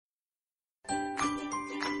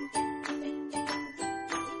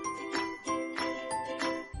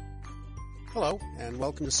Hello, and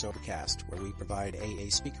welcome to Sobercast, where we provide AA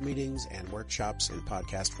speaker meetings and workshops in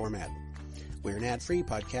podcast format. We're an ad-free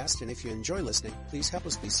podcast, and if you enjoy listening, please help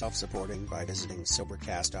us be self-supporting by visiting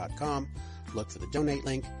Sobercast.com, look for the donate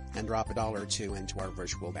link, and drop $1 or $2 into our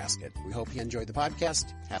virtual basket. We hope you enjoy the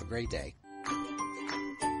podcast. Have a great day.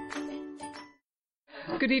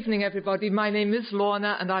 Good evening, everybody. My name is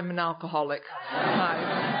Lorna, and I'm an alcoholic.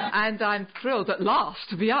 And I'm thrilled at last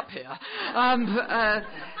to be up here.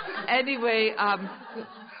 Anyway,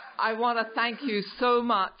 I want to thank you so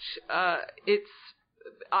much.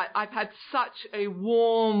 I've had such a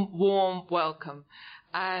warm welcome.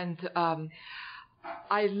 And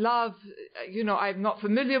I love, I'm not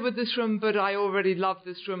familiar with this room, but I already love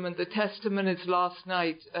this room. And the testimonies last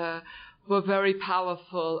night were very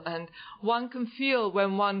powerful. And one can feel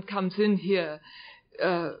when one comes in here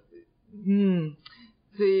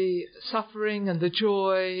the suffering and the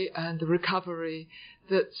joy and the recovery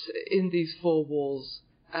that's in these four walls.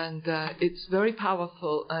 And it's very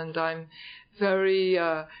powerful, and I'm very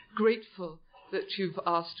grateful that you've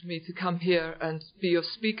asked me to come here and be your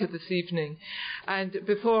speaker this evening. And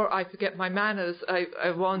before I forget my manners,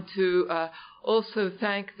 I want to also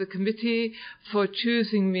thank the committee for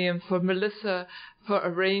choosing me, and for Melissa for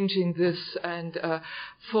arranging this, and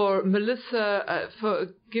for Melissa for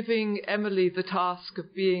giving Emily the task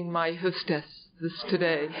of being my hostess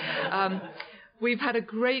today. We've had a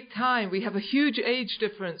great time. We have a huge age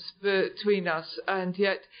difference between us, and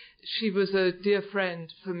yet she was a dear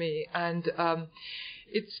friend for me. And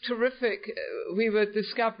it's terrific. We were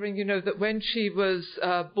discovering, that when she was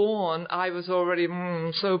born, I was already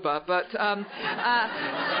sober. But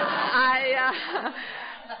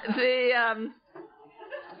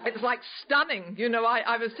it's like stunning.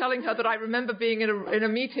 I was telling her that I remember being in a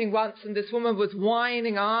meeting once, and this woman was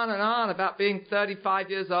whining on and on about being 35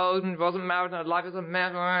 years old and wasn't married and her life was a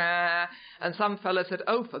mess. And some fella said,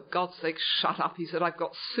 "Oh, for God's sake, shut up." He said, "I've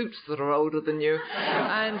got suits that are older than you."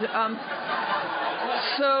 And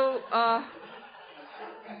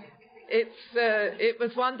it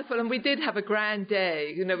was wonderful, and we did have a grand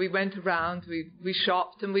day. We went around, we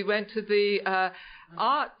shopped, and we went to the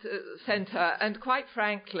art center, and quite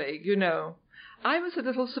frankly, I was a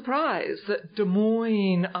little surprised that Des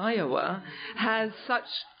Moines, Iowa has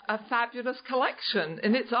such a fabulous collection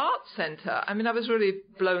in its art center. I mean, I was really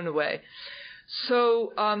blown away.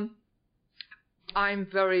 So I'm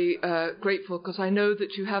very grateful, because I know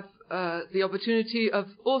that you have the opportunity of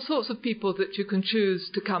all sorts of people that you can choose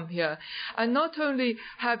to come here. And not only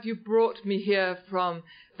have you brought me here from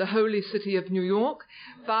the holy city of New York,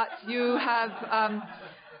 but you have,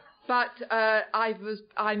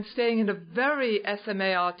 I'm staying in a very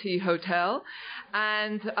SMART hotel,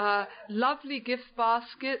 and lovely gift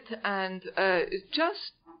basket, and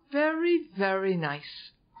just very, very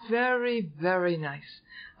nice. Very, very nice.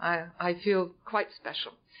 I feel quite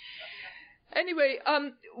special. Anyway,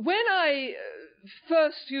 when I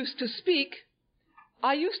first used to speak,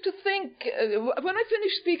 I used to think, when I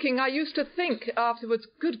finished speaking, I used to think afterwards,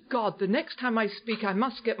 good God, the next time I speak, I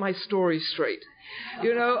must get my story straight.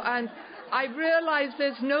 And I realized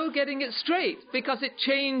there's no getting it straight, because it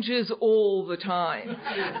changes all the time.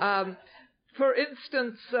 For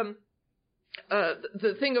instance,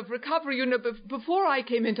 the thing of recovery, before I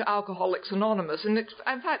came into Alcoholics Anonymous, and in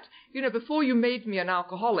fact, before you made me an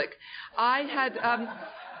alcoholic, I had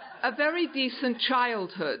a very decent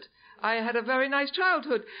childhood. I had a very nice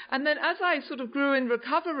childhood. And then as I sort of grew in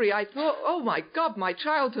recovery, I thought, oh my God, my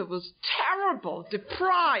childhood was terrible,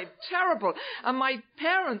 deprived, terrible. And my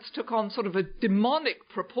parents took on sort of a demonic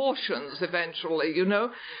proportions eventually,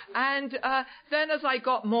 And then as I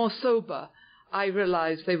got more sober, I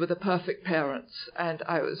realized they were the perfect parents, and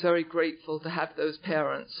I was very grateful to have those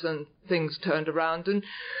parents, and things turned around. And,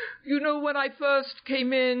 when I first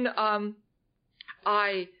came in,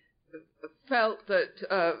 I felt that,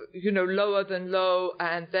 lower than low,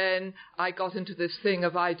 and then I got into this thing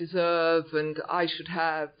of I deserve and I should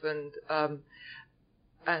have, and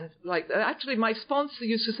actually my sponsor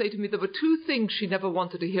used to say to me there were two things she never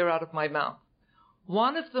wanted to hear out of my mouth.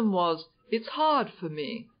 One of them was, it's hard for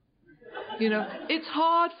me. It's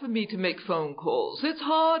hard for me to make phone calls. It's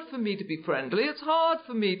hard for me to be friendly. It's hard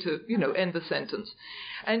for me to, end the sentence.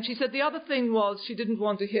 And she said the other thing was she didn't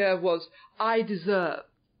want to hear was, I deserve.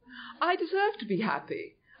 I deserve to be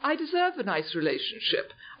happy. I deserve a nice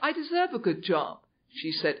relationship. I deserve a good job.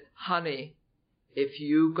 She said, honey, if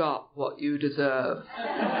you got what you deserve,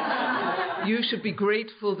 you should be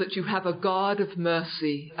grateful that you have a God of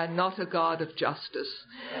mercy and not a God of justice.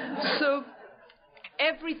 So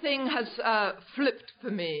everything has flipped for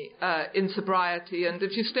me in sobriety, and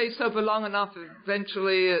if you stay sober long enough,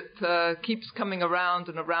 eventually it keeps coming around,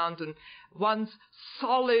 and one's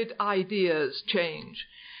solid ideas change.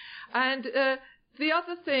 And the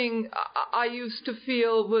other thing I used to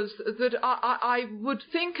feel was that I would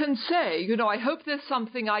think and say, I hope there's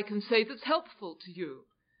something I can say that's helpful to you.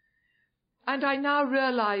 And I now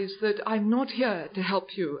realize that I'm not here to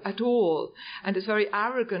help you at all. And it's very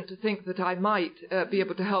arrogant to think that I might be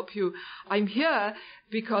able to help you. I'm here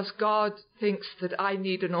because God thinks that I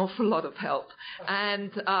need an awful lot of help.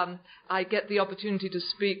 And I get the opportunity to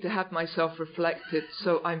speak, to have myself reflected.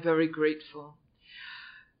 So I'm very grateful.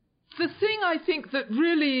 The thing I think that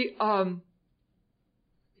really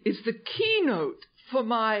is the keynote for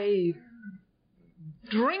my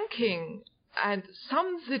drinking and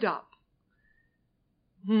sums it up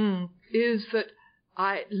is that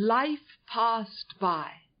life passed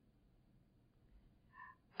by.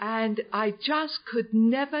 And I just could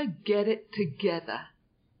never get it together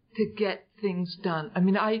to get things done. I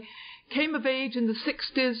mean, I came of age in the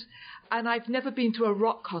 60s, and I've never been to a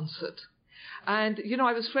rock concert. And,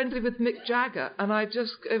 I was friendly with Mick Jagger, and it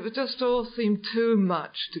just all seemed too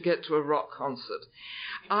much to get to a rock concert.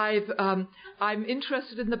 I'm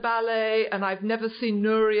interested in the ballet, and I've never seen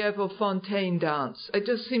Nureyev or Fontaine dance. It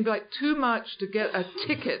just seemed like too much to get a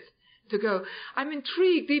ticket to go. I'm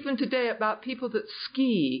intrigued even today about people that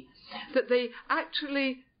ski, that they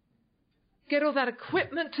actually get all that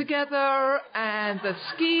equipment together and the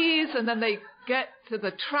skis, and then they get to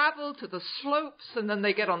the travel, to the slopes, and then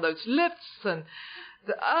they get on those lifts, and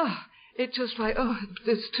it's just like,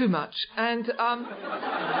 it's too much. And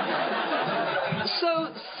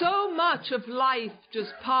so much of life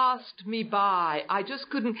just passed me by. I just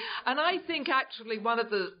couldn't. And I think actually one of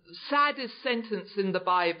the saddest sentences in the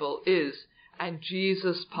Bible is, and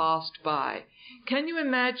Jesus passed by. Can you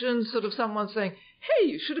imagine sort of someone saying, hey,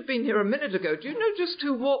 you should have been here a minute ago. Do you know just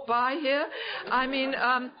who walked by here? I mean,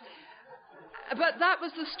 but that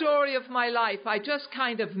was the story of my life. I just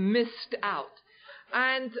kind of missed out.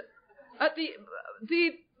 And at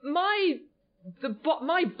my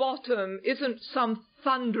bottom isn't some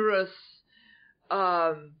thunderous,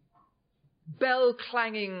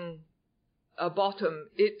 bell-clanging bottom.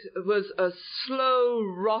 It was a slow,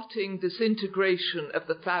 rotting disintegration of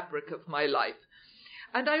the fabric of my life.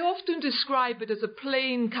 And I often describe it as a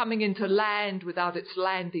plane coming into land without its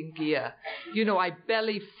landing gear. I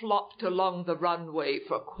belly flopped along the runway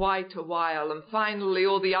for quite a while, and finally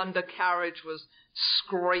all the undercarriage was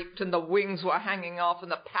scraped and the wings were hanging off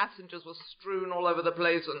and the passengers were strewn all over the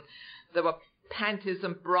place, and there were panties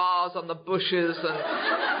and bras on the bushes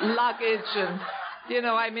and luggage, and,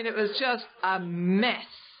 it was just a mess.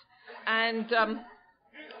 And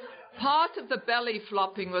part of the belly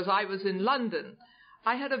flopping was I was in London.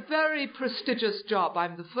 I had a very prestigious job.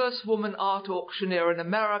 I'm the first woman art auctioneer in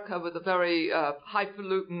America with a very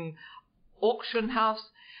highfalutin auction house.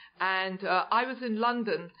 And I was in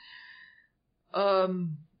London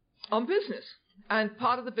on business. And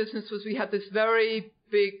part of the business was we had this very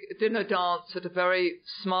big dinner dance at a very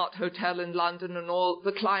smart hotel in London, and all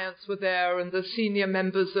the clients were there and the senior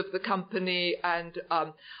members of the company. And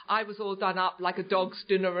I was all done up like a dog's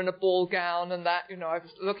dinner in a ball gown and that, I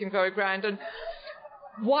was looking very grand. And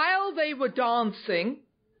while they were dancing,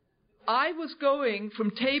 I was going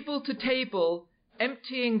from table to table,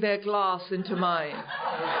 emptying their glass into mine.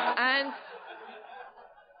 And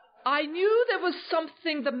I knew there was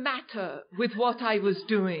something the matter with what I was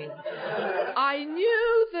doing. I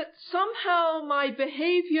knew that somehow my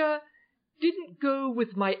behavior didn't go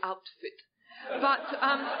with my outfit. But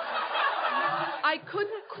I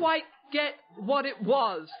couldn't quite get what it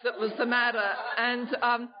was that was the matter. And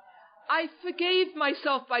I forgave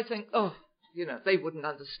myself by saying, they wouldn't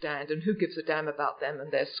understand, and who gives a damn about them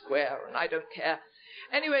and their square, and I don't care.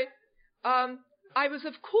 Anyway, I was,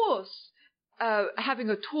 of course, having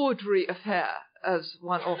a tawdry affair, as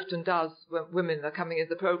one often does when women are coming into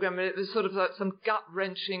the program, and it was sort of like some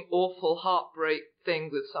gut-wrenching, awful heartbreak thing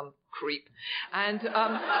with some creep. And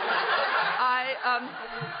I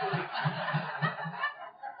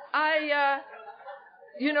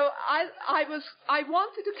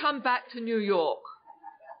wanted to come back to New York.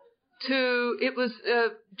 It was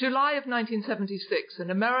July of 1976,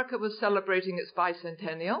 and America was celebrating its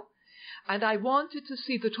bicentennial, and I wanted to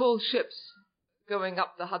see the tall ships going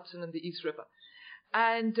up the Hudson and the East River.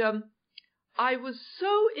 And I was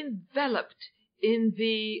so enveloped in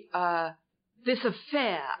this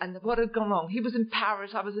affair and what had gone on. He was in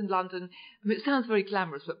Paris, I was in London. I mean, it sounds very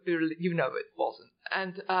glamorous, but it wasn't.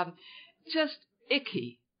 And just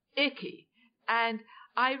icky. And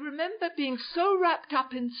I remember being so wrapped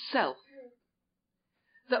up in self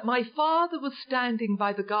that my father was standing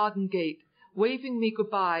by the garden gate, waving me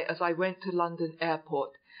goodbye as I went to London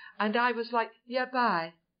Airport. And I was like, yeah,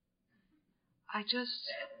 bye.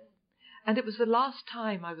 And it was the last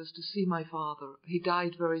time I was to see my father. He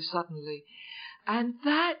died very suddenly. And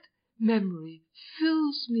that memory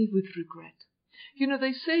fills me with regret. You know,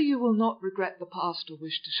 they say you will not regret the past or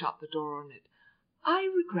wish to shut the door on it. I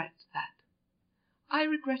regret that. I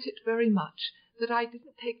regret it very much that I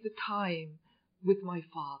didn't take the time with my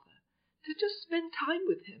father to just spend time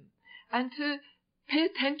with him and to pay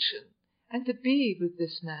attention and to be with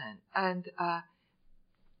this man. And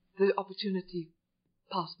the opportunity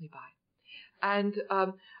passed me by. And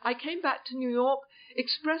I came back to New York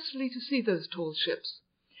expressly to see those tall ships.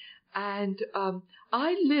 And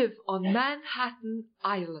I live on Manhattan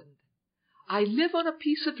Island. I live on a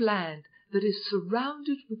piece of land that is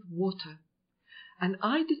surrounded with water. And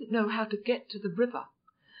I didn't know how to get to the river.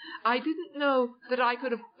 I didn't know that I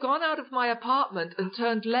could have gone out of my apartment and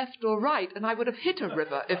turned left or right, and I would have hit a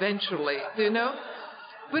river eventually, you know.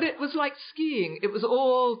 But it was like skiing. It was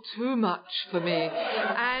all too much for me.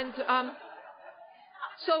 And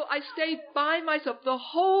so I stayed by myself. The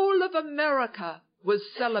whole of America was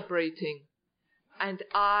celebrating, and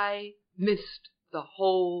I missed the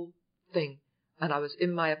whole thing. And I was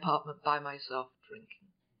in my apartment by myself drinking.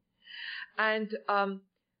 And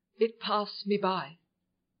it passed me by.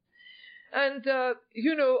 And,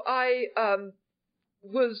 you know, I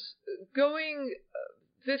was going,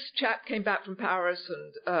 this chap came back from Paris,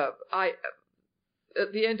 and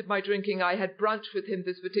at the end of my drinking, I had brunch with him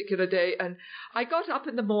this particular day, and I got up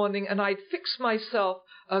in the morning and I'd fixed myself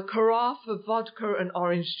a carafe of vodka and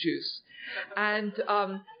orange juice. And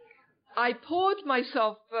I poured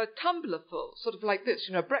myself a tumbler full, sort of like this,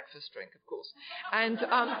 you know, breakfast drink, of course. And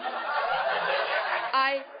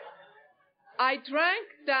I drank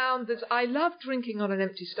down this, I love drinking on an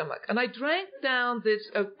empty stomach, and I drank down this,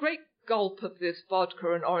 a great gulp of this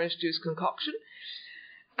vodka and orange juice concoction,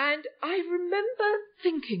 and I remember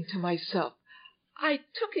thinking to myself, I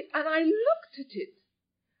took it and I looked at it,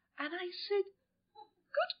 and I said,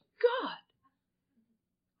 good God,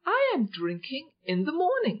 I am drinking in the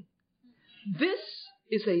morning. This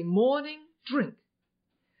is a morning drink.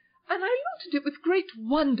 And I looked at it with great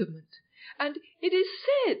wonderment, and it is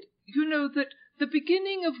said, you know, that the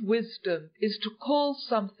beginning of wisdom is to call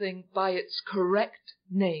something by its correct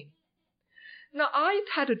name. Now, I'd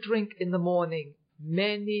had a drink in the morning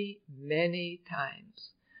many, many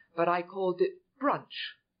times, but I called it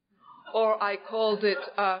brunch, or I called it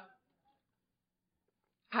a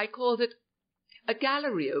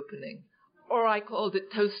gallery opening, or I called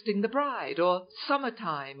it toasting the bride, or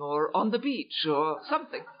summertime, or on the beach, or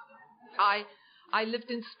something. I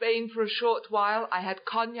lived in Spain for a short while. I had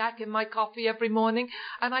cognac in my coffee every morning,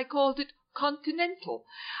 and I called it continental.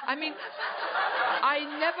 I mean, I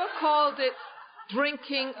never called it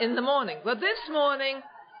drinking in the morning. Well, this morning,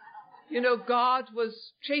 you know, God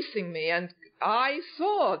was chasing me, and I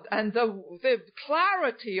saw, and the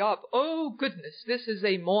clarity of, oh goodness, this is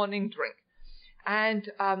a morning drink.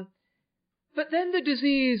 And, but then the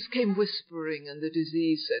disease came whispering, and the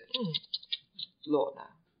disease said, Lorna,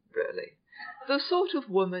 really, the sort of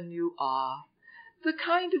woman you are, the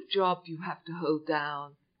kind of job you have to hold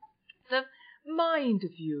down, the mind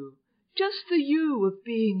of you, just the you of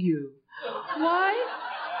being you.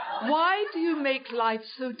 Why do you make life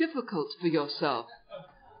so difficult for yourself?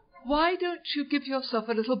 Why don't you give yourself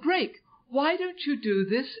a little break? Why don't you do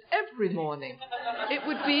this every morning? It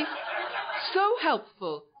would be so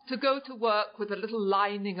helpful to go to work with a little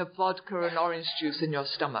lining of vodka and orange juice in your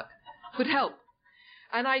stomach. Would help.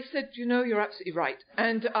 And I said, you know, you're absolutely right.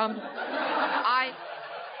 And I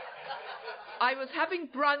was having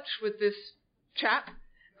brunch with this chap,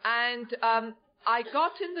 and I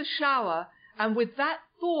got in the shower, and with that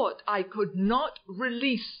thought, I could not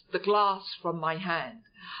release the glass from my hand.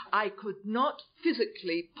 I could not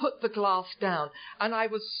physically put the glass down. And I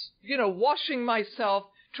was, you know, washing myself,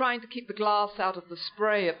 trying to keep the glass out of the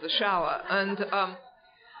spray of the shower. And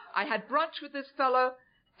I had brunch with this fellow,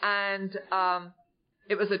 and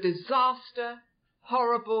it was a disaster,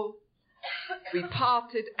 horrible. We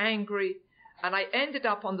parted angry, and I ended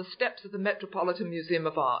up on the steps of the Metropolitan Museum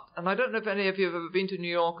of Art. And I don't know if any of you have ever been to New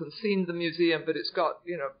York and seen the museum, but it's got,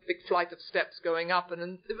 you know, a big flight of steps going up.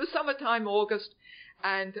 And it was summertime, August,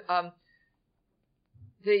 and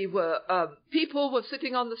they were people were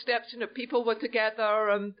sitting on the steps. You know, people were together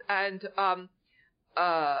and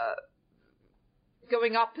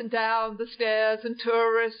going up and down the stairs, and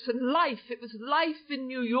tourists and life. It was life in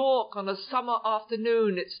New York on a summer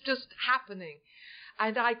afternoon. It's just happening.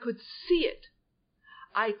 And I could see it.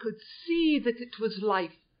 I could see that it was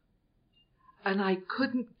life. And I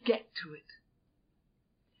couldn't get to it.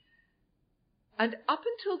 And up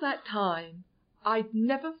until that time, I'd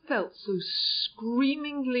never felt so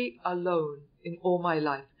screamingly alone in all my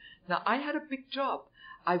life. Now, I had a big job.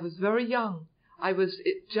 I was very young.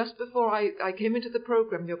 Just before I came into the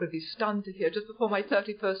program, you're going to be stunned to hear, just before my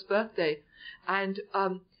 31st birthday. And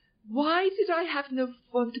why did I have no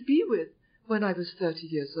one to be with when I was 30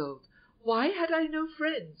 years old? Why had I no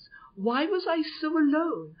friends? Why was I so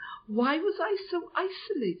alone? Why was I so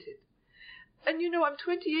isolated? And I'm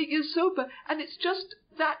 28 years sober, and it's just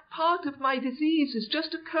that part of my disease is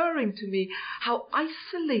just occurring to me, how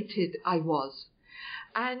isolated I was.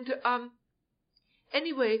 And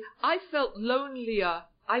anyway, I felt lonelier.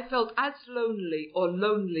 I felt as lonely or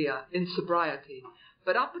lonelier in sobriety.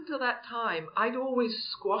 But up until that time, I'd always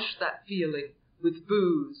squashed that feeling with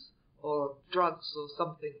booze or drugs or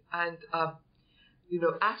something. And,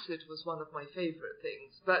 acid was one of my favorite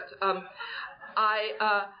things. But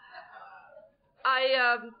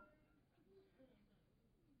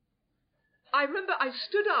I remember I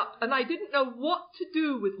stood up and I didn't know what to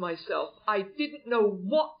do with myself. I didn't know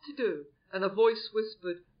what to do. And a voice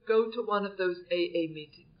whispered, go to one of those AA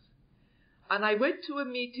meetings. And I went to a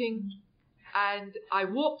meeting and I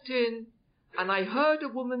walked in and I heard a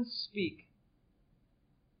woman speak.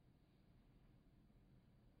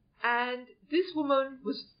 And this woman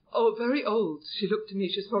was very old. She looked to me,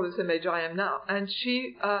 she's probably the same age I am now. And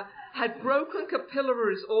she had broken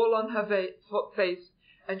capillaries all on her face.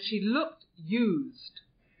 And she looked used.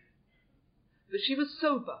 But she was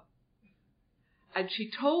sober. And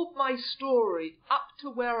she told my story up to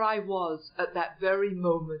where I was at that very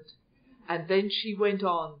moment. And then she went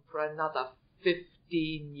on for another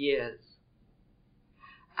 15 years.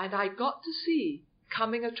 And I got to see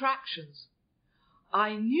coming attractions.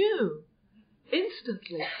 I knew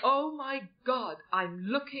instantly, oh my God, I'm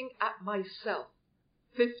looking at myself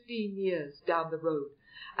 15 years down the road.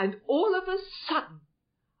 And all of a sudden,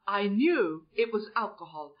 I knew it was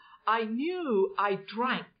alcohol. I knew I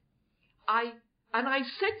drank. And I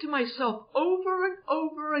said to myself over and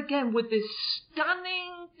over again with this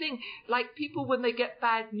stunning thing, like people when they get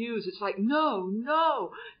bad news, it's like, no,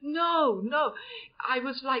 no, no, no. I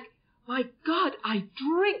was like, my God, I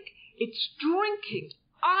drink. It's drinking.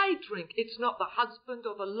 I drink. It's not the husband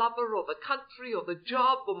or the lover or the country or the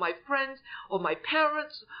job or my friends or my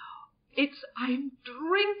parents. I'm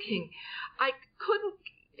drinking.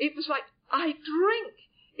 It was like, I drink.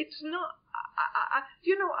 It's not,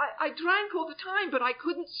 I drank all the time, but I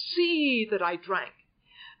couldn't see that I drank.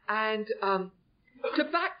 And to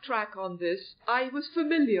backtrack on this, I was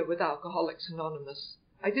familiar with Alcoholics Anonymous.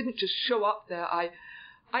 I didn't just show up there. I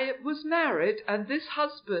was married, and this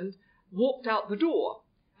husband walked out the door.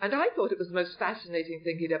 And I thought it was the most fascinating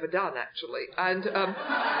thing he'd ever done, actually. And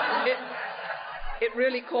it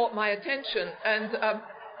really caught my attention. And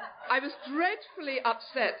I was dreadfully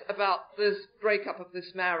upset about this breakup of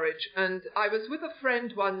this marriage. And I was with a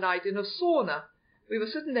friend one night in a sauna. We were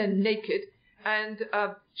sitting there naked. And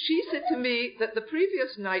she said to me that the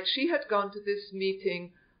previous night she had gone to this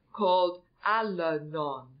meeting called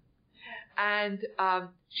al-anon. And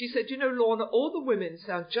she said, Lorna, all the women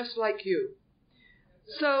sound just like you.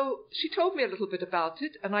 So she told me a little bit about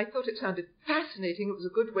it, and I thought it sounded fascinating. It was a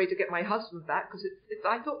good way to get my husband back, because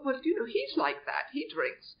I thought, well, he's like that. He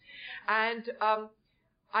drinks. And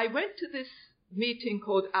I went to this meeting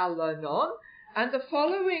called al-anon, and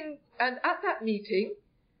at that meeting,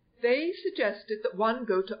 they suggested that one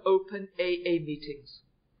go to open AA meetings.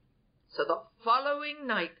 So the following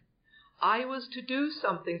night, I was to do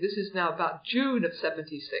something. This is now about June of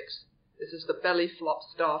 76. This is the belly flop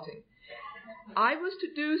starting. I was to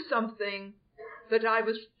do something that I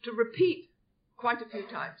was to repeat quite a few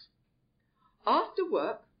times. After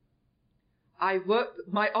work, I worked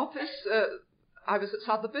my office. I was at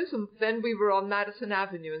Sotheby's, and then we were on Madison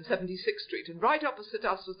Avenue and 76th Street, and right opposite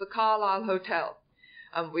us was the Carlisle Hotel.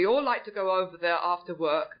 And we all liked to go over there after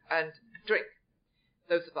work and drink,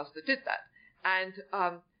 those of us that did that. And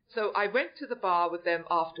so I went to the bar with them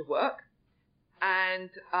after work, and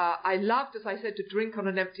I loved, as I said, to drink on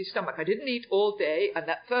an empty stomach. I didn't eat all day, and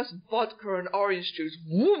that first vodka and orange juice,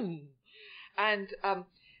 whoom! And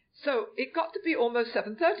so it got to be almost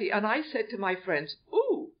 7:30, and I said to my friends,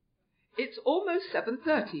 ooh, it's almost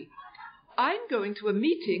 7:30. I'm going to a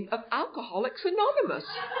meeting of Alcoholics Anonymous.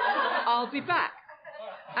 I'll be back.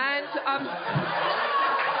 And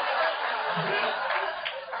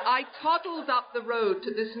I toddled up the road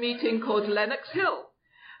to this meeting called Lenox Hill.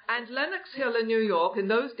 And Lenox Hill in New York in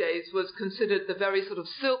those days was considered the very sort of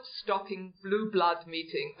silk-stocking, blue blood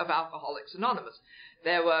meeting of Alcoholics Anonymous.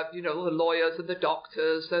 There were, the lawyers and the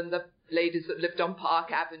doctors and the ladies that lived on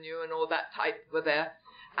Park Avenue and all that type were there.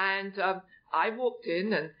 And I walked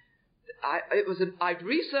in, and I'd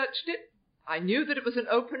researched it. I knew that it was an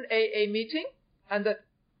open AA meeting, and that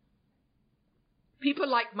people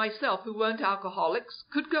like myself who weren't alcoholics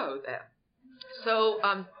could go there. So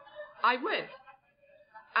I went,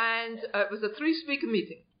 and it was a 3-speaker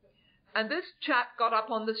meeting. And this chap got up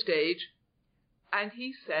on the stage, and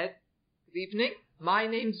he said, "Good evening, my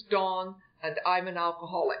name's Don, and I'm an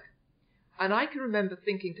alcoholic." And I can remember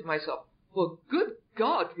thinking to myself, well, good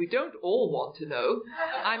God, we don't all want to know.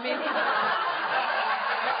 I mean,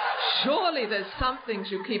 surely there's some things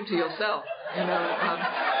you keep to yourself,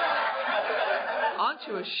 Aren't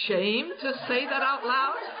you ashamed to say that out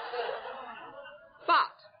loud?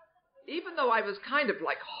 But even though I was kind of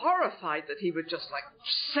like horrified that he would just like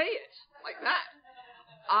say it like that,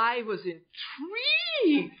 I was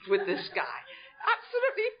intrigued with this guy,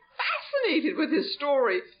 absolutely fascinated with his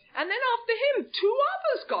story. And then after him, 2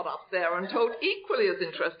 others got up there and told equally as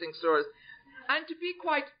interesting stories. And to be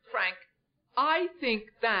quite frank, I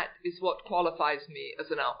think that is what qualifies me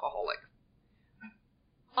as an alcoholic.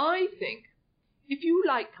 I think if you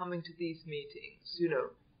like coming to these meetings,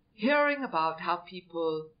 hearing about how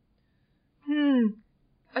people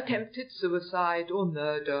attempted suicide or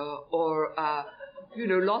murder or,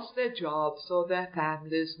 lost their jobs or their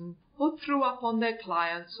families or threw up on their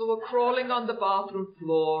clients or were crawling on the bathroom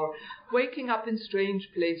floor, waking up in strange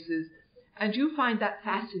places, and you find that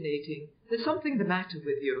fascinating, there's something the matter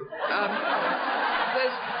with you.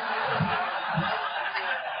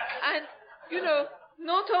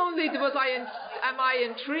 Not only am I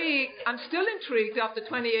intrigued, I'm still intrigued after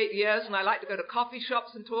 28 years, and I like to go to coffee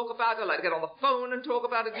shops and talk about it. I like to get on the phone and talk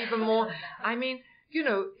about it even more. I mean,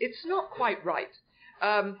 it's not quite right.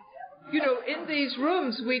 In these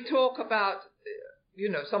rooms, we talk about,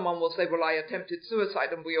 someone will say, well, I attempted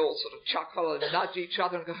suicide, and we all sort of chuckle and nudge each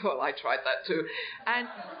other and go, well, I tried that too. And,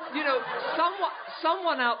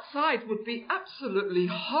 someone outside would be absolutely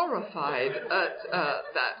horrified at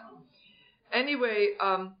that. Anyway,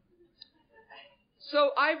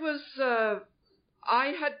 so I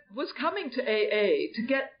was coming to AA to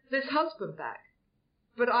get this husband back,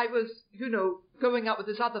 but I was, going out with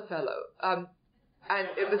this other fellow, and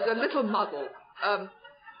it was a little muddle,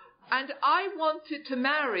 and I wanted to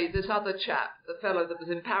marry this other chap, the fellow that was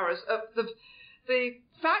in Paris. The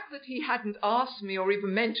fact that he hadn't asked me or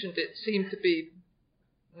even mentioned it seemed to be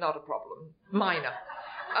not a problem, minor.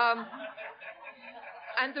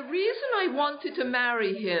 And the reason I wanted to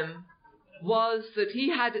marry him was that he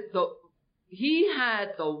had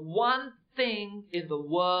the one thing in the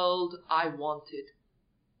world I wanted.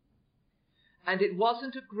 And it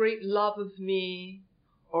wasn't a great love of me,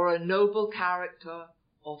 or a noble character,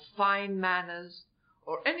 or fine manners,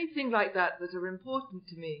 or anything like that that are important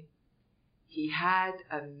to me. He had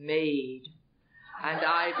a maid, and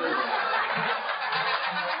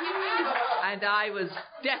I was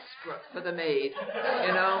desperate for the maid,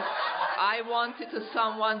 I wanted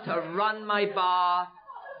someone to run my bar,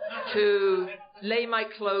 to lay my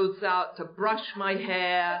clothes out, to brush my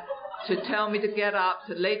hair, to tell me to get up,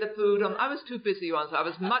 to lay the food on. I was too busy once. I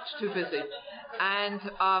was much too busy.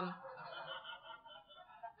 And I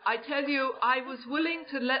tell you, I was willing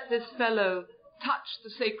to let this fellow touch the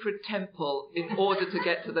sacred temple in order to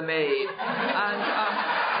get to the maid. And,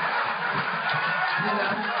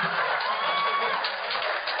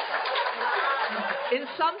 in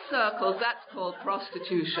some circles, that's called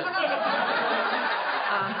prostitution.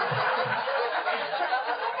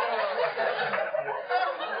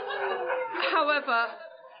 However,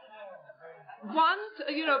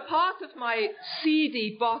 part of my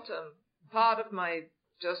seedy bottom, part of my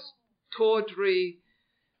just tawdry,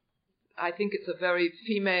 I think it's a very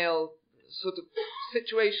female sort of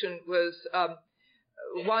situation, was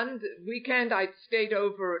one weekend I'd stayed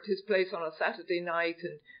over at his place on a Saturday night,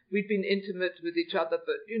 and we'd been intimate with each other,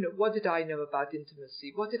 but, what did I know about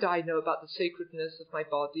intimacy? What did I know about the sacredness of my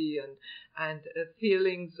body and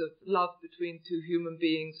feelings of love between two human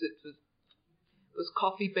beings? It was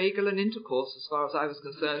coffee, bagel, and intercourse as far as I was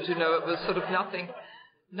concerned. It was sort of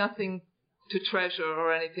nothing to treasure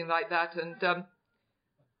or anything like that. And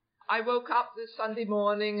I woke up this Sunday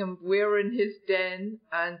morning, and we're in his den,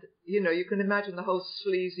 and, you can imagine the whole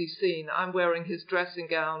sleazy scene. I'm wearing his dressing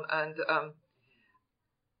gown, and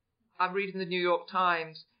I'm reading the New York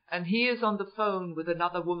Times, and he is on the phone with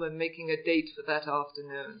another woman making a date for that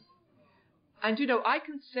afternoon. And, I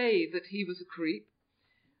can say that he was a creep.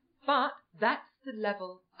 But that's the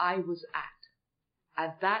level I was at.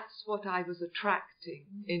 And that's what I was attracting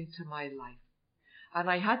into my life. And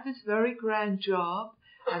I had this very grand job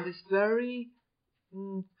and this very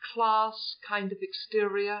class kind of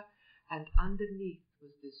exterior. And underneath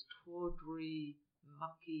was this tawdry,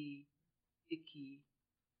 mucky, icky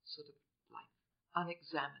sort of life,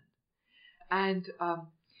 unexamined. And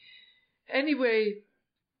anyway,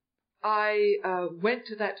 I went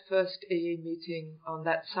to that first AA meeting on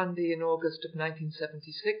that Sunday in August of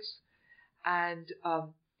 1976, and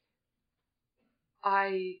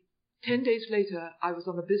 10 days later, I was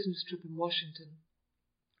on a business trip in Washington.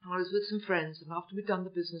 I was with some friends, and after we'd done the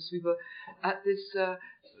business, we were at this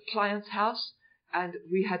client's house, and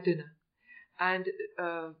we had dinner. And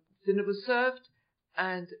dinner was served,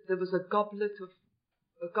 and there was a goblet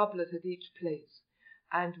at each place,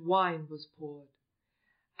 and wine was poured.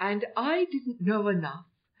 And I didn't know enough.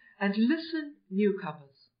 And listen,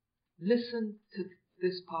 newcomers, listen to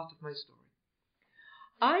this part of my story.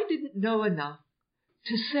 I didn't know enough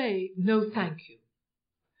to say no thank you.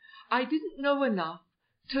 I didn't know enough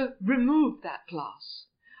to remove that glass.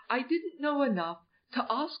 I didn't know enough to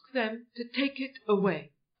ask them to take it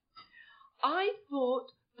away. I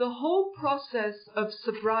thought the whole process of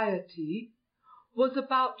sobriety was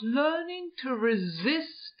about learning to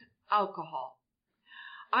resist alcohol.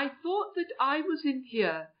 I thought that I was in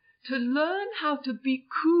here to learn how to be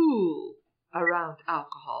cool around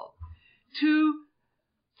alcohol, to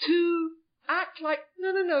act like,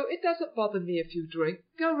 no, it doesn't bother me if you drink.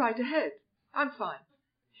 Go right ahead. I'm fine.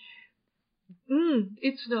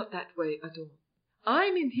 It's not that way at all.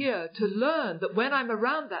 I'm in here to learn that when I'm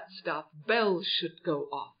around that stuff, bells should go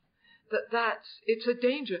off. It's a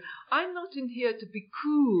danger. I'm not in here to be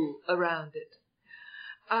cool around it.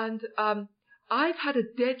 And I've had a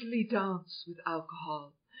deadly dance with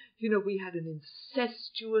alcohol. We had an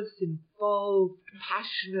incestuous, involved,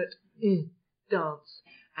 passionate dance,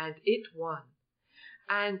 and it won.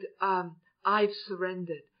 And I've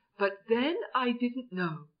surrendered. But then I didn't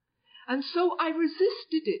know. And so I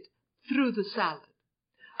resisted it through the salad.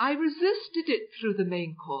 I resisted it through the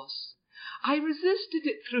main course. I resisted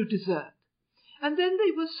it through dessert. And then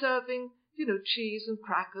they were serving, cheese and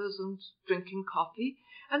crackers and drinking coffee,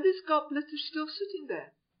 and this goblet is still sitting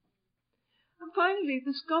there. And finally,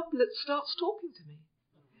 this goblet starts talking to me.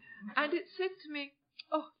 And it said to me,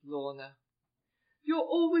 "Oh, Lorna, you're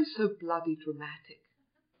always so bloody dramatic.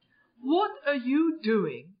 What are you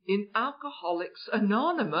doing in Alcoholics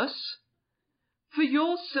Anonymous for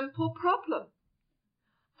your simple problem?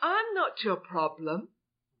 I'm not your problem.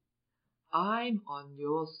 I'm on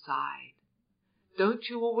your side. Don't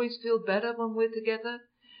you always feel better when we're together?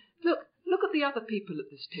 Look at the other people at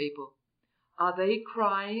this table. Are they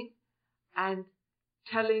crying and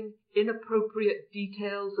telling inappropriate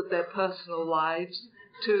details of their personal lives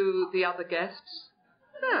to the other guests?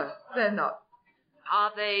 No, they're not.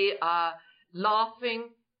 Are they laughing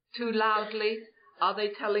too loudly? Are they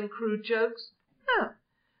telling crude jokes? No.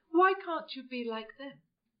 Why can't you be like them?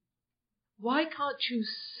 Why can't you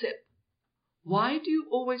sip? Why do you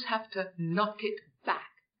always have to knock it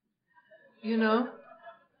back?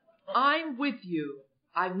 I'm with you.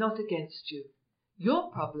 I'm not against you.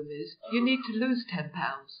 Your problem is you need to lose 10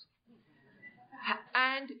 pounds.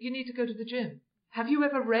 And you need to go to the gym. Have you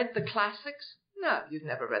ever read the classics? No, you've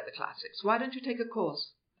never read the classics. Why don't you take a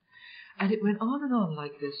course? And it went on and on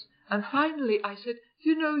like this. And finally I said,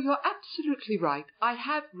 you're absolutely right. I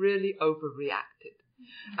have really overreacted.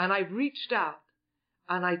 And I reached out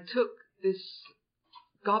and I took this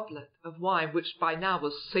goblet of wine, which by now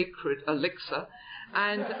was sacred elixir,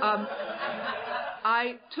 and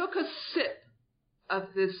I took a sip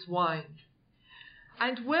of this wine.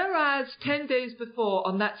 And whereas 10 days before,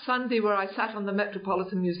 on that Sunday where I sat on the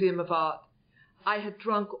Metropolitan Museum of Art, I had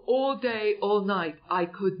drunk all day, all night. I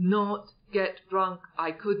could not get drunk.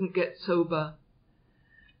 I couldn't get sober.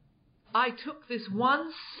 I took this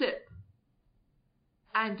one sip,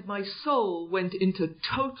 and my soul went into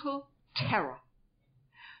total terror.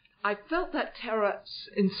 I felt that terror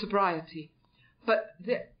in sobriety, but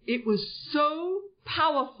it was so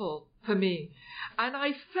powerful for me. And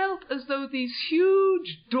I felt as though these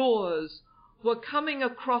huge doors were coming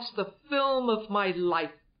across the film of my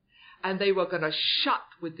life, and they were going to shut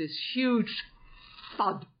with this huge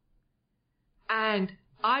thud. And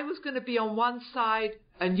I was going to be on one side,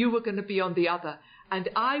 and you were going to be on the other. And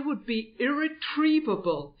I would be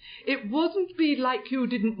irretrievable. It wouldn't be like you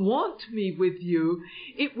didn't want me with you.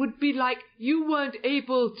 It would be like you weren't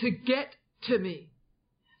able to get to me.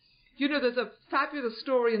 There's a fabulous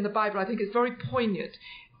story in the Bible, I think it's very poignant.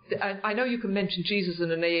 and I know you can mention Jesus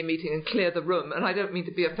in an AA meeting and clear the room, and I don't mean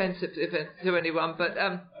to be offensive to anyone, but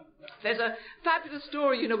there's a fabulous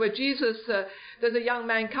story, where Jesus, there's a young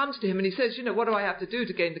man comes to him and he says, what do I have to do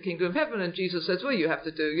to gain the kingdom of heaven? And Jesus says, well, you have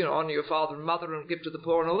to do, honor your father and mother and give to the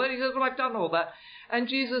poor and all that. He says, well, I've done all that. And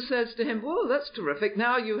Jesus says to him, well, that's terrific.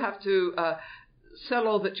 Now you have to sell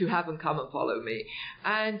all that you have and come and follow me.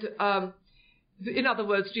 And in other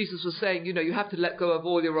words, Jesus was saying, you have to let go of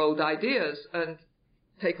all your old ideas and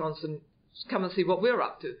take on come and see what we're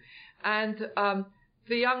up to. And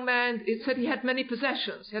the young man, it said he had many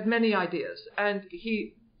possessions, he had many ideas, and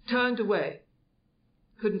he turned away.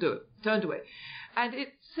 Couldn't do it. Turned away. And it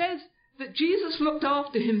says that Jesus looked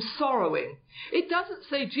after him sorrowing. It doesn't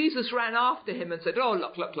say Jesus ran after him and said, oh,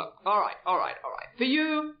 look. All right. For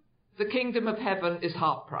you, the kingdom of heaven is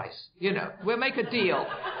half price. We'll make a deal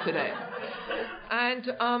today. And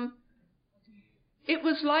it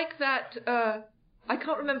was like that. I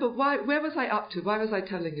can't remember where was I up to? Why was I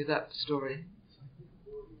telling you that story?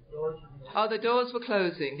 Oh, the doors were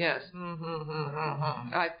closing, yes.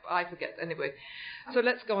 I forget. Anyway, so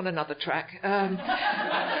let's go on another track.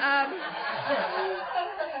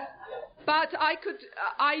 But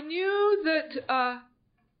I knew that,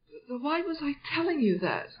 why was I telling you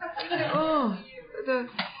that?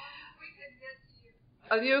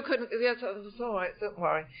 You couldn't, yes, it's all right, don't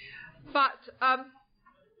worry. But, are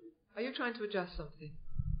you trying to adjust something?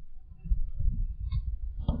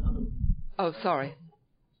 Oh, sorry.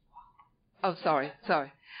 I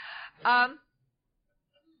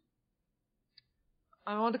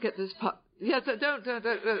want to get this part. Yes, don't,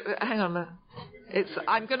 hang on a minute.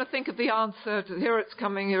 I'm going to think of the answer. Here it's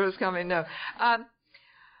coming. No.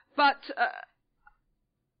 But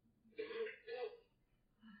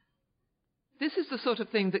this is the sort of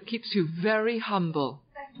thing that keeps you very humble.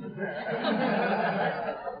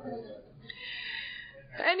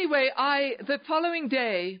 Anyway, the following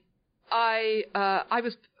day, I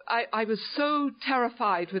was so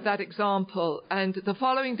terrified with that example, and the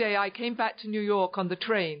following day I came back to New York on the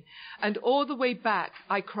train, and all the way back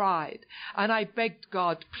I cried, and I begged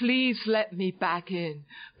God, please let me back in.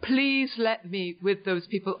 Please let me with those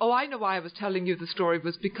people. Oh, I know why I was telling you the story,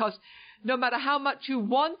 was because no matter how much you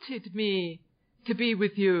wanted me to be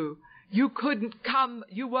with you, you couldn't come,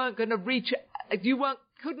 you weren't going to reach,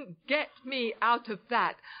 couldn't get me out of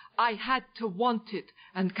that. I had to want it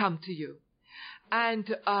and come to you.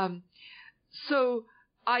 And so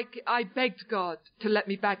I begged God to let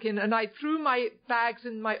me back in, and I threw my bags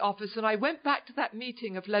in my office, and I went back to that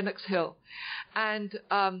meeting of Lenox Hill, and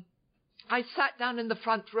I sat down in the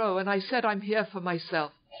front row, and I said, I'm here for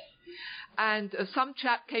myself. And some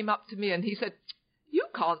chap came up to me, and he said, you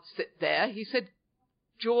can't sit there. He said,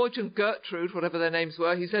 George and Gertrude, whatever their names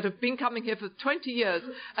were, he said, have been coming here for 20 years,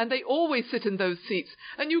 and they always sit in those seats,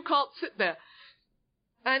 and you can't sit there.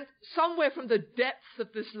 And somewhere from the depths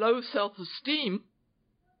of this low self-esteem,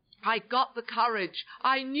 I got the courage.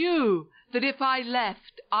 I knew that if I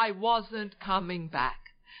left, I wasn't coming back.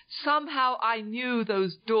 Somehow I knew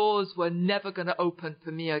those doors were never going to open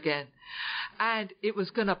for me again. And it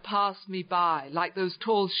was going to pass me by, like those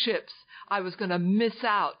tall ships. I was going to miss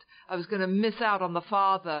out. I was going to miss out on the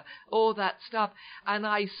Father, all that stuff. And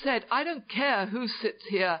I said, I don't care who sits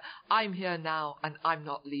here. I'm here now, and I'm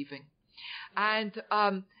not leaving. And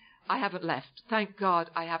I haven't left. Thank God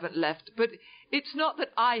I haven't left. But it's not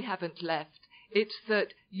that I haven't left. It's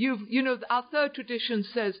that our third tradition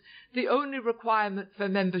says the only requirement for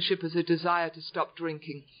membership is a desire to stop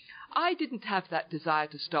drinking. I didn't have that desire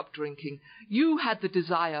to stop drinking. You had the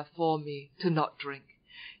desire for me to not drink.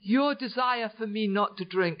 Your desire for me not to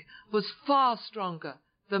drink was far stronger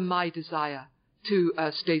than my desire to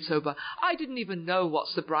stay sober. I didn't even know what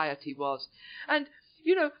sobriety was. And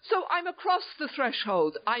so I'm across the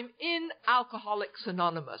threshold. I'm in Alcoholics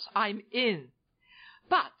Anonymous. I'm in.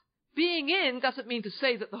 But being in doesn't mean to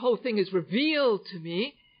say that the whole thing is revealed to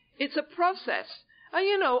me. It's a process.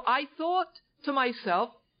 And, I thought to myself,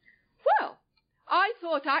 well, I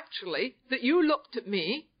thought actually that you looked at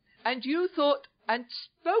me and you thought and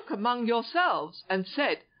spoke among yourselves and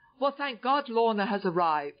said, well, thank God Lorna has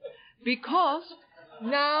arrived, because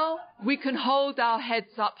now we can hold our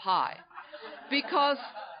heads up high. Because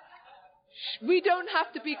we don't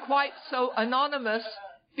have to be quite so anonymous,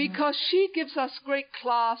 because she gives us great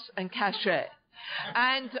class and cachet.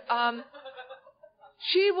 And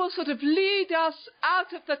she will sort of lead us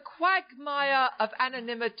out of the quagmire of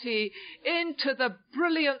anonymity into the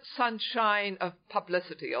brilliant sunshine of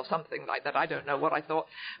publicity or something like that. I don't know what I thought.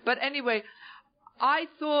 But anyway, I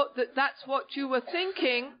thought that that's what you were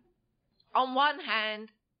thinking on one hand.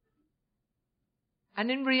 And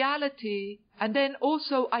in reality, and then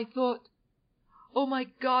also I thought, oh my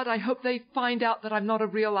God, I hope they find out that I'm not a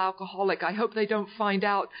real alcoholic. I hope they don't find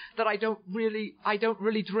out that I don't really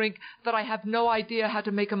drink, that I have no idea how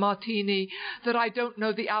to make a martini, that I don't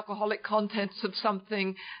know the alcoholic contents of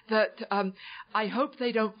something, that I hope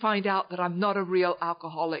they don't find out that I'm not a real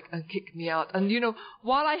alcoholic and kick me out. And,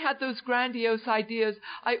 while I had those grandiose ideas,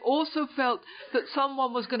 I also felt that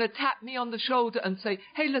someone was going to tap me on the shoulder and say,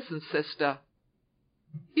 hey, listen, sister,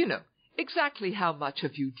 exactly how much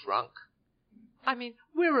have you drunk? I mean,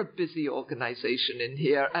 we're a busy organization in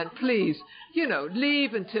here, and please,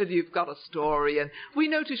 leave until you've got a story. And we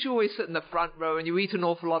notice you always sit in the front row and you eat an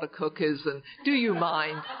awful lot of cookies, and do you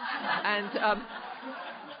mind? And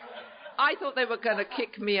I thought they were going to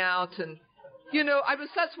kick me out, and,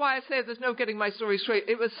 that's why I say there's no getting my story straight.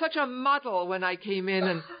 It was such a muddle when I came in,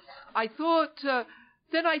 and I thought,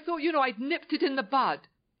 I'd nipped it in the bud.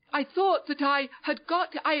 I thought that I had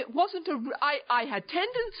I had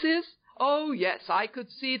tendencies. Oh, yes, I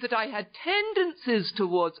could see that I had tendencies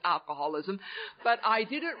towards alcoholism, but I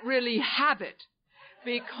didn't really have it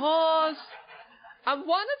because, and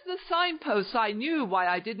one of the signposts I knew why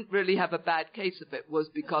I didn't really have a bad case of it was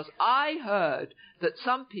because I heard that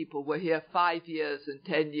some people were here 5 years and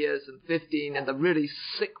 10 years and 15, and the really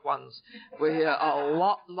sick ones were here a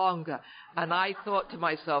lot longer. And I thought to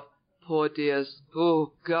myself, poor dears,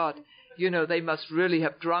 oh, God. They must really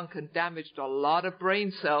have drunk and damaged a lot of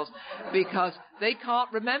brain cells because they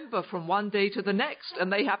can't remember from one day to the next,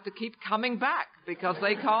 and they have to keep coming back because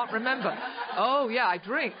they can't remember. Oh, yeah, I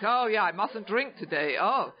drink. Oh, yeah, I mustn't drink today.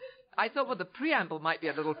 Oh, I thought, well, the preamble might be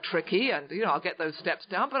a little tricky, and, I'll get those steps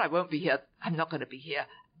down, but I won't be here. I'm not going to be here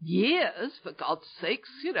years, for God's sakes.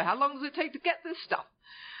 How long does it take to get this stuff?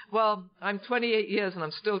 Well, I'm 28 years, and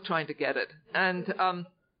I'm still trying to get it. And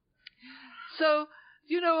so...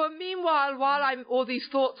 meanwhile, while all these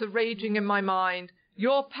thoughts are raging in my mind,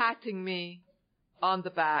 you're patting me on the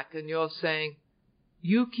back and you're saying,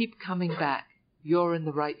 you keep coming back. You're in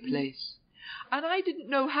the right place. And I didn't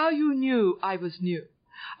know how you knew I was new.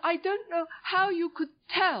 I don't know how you could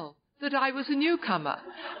tell that I was a newcomer.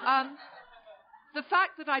 The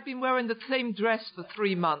fact that I'd been wearing the same dress for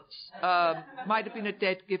 3 months might have been a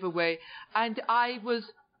dead giveaway. And I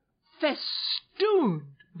was festooned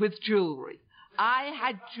with jewelry. I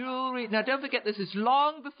had jewelry. Now, don't forget, this is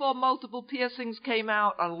long before multiple piercings came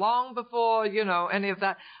out and long before, any of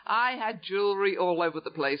that. I had jewelry all over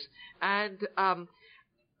the place. And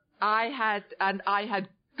I had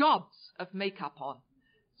gobs of makeup on.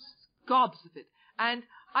 Gobs of it. And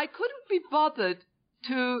I couldn't be bothered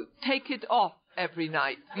to take it off every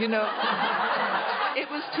night. It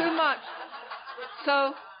was too much.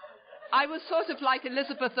 So I was sort of like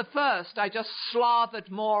Elizabeth I. I just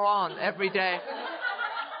slathered more on every day.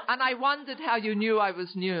 And I wondered how you knew I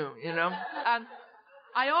was new, And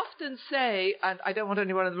I often say, and I don't want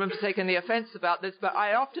anyone in the room to take any offense about this, but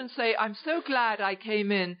I often say I'm so glad I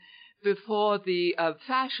came in before the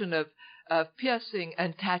fashion of piercing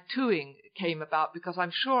and tattooing came about, because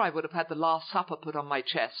I'm sure I would have had the Last Supper put on my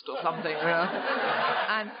chest or something,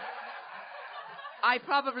 And I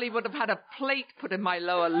probably would have had a plate put in my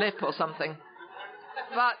lower lip or something.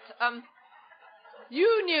 But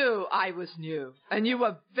you knew I was new, and you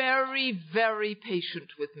were very, very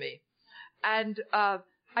patient with me. And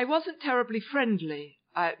I wasn't terribly friendly.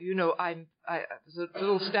 I was a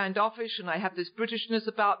little standoffish, and I have this Britishness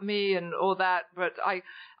about me and all that. But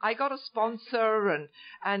I got a sponsor,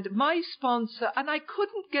 and my sponsor, and I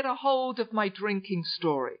couldn't get a hold of my drinking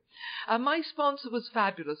story. And my sponsor was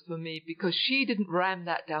fabulous for me because she didn't ram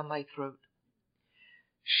that down my throat.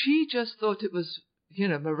 She just thought it was,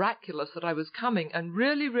 miraculous that I was coming, and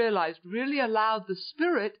really allowed the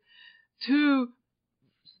Spirit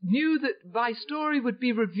knew that my story would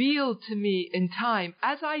be revealed to me in time.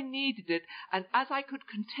 As I needed it, and as I could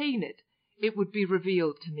contain it, it would be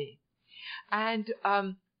revealed to me. And,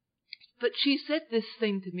 but she said this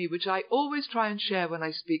thing to me, which I always try and share when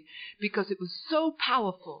I speak, because it was so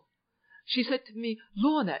powerful. She said to me,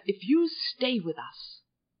 Lorna, if you stay with us,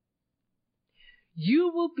 you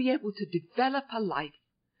will be able to develop a life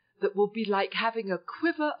that will be like having a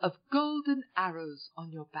quiver of golden arrows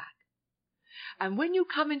on your back. And when you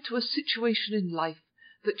come into a situation in life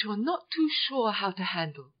that you're not too sure how to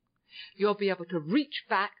handle, you'll be able to reach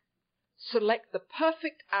back, select the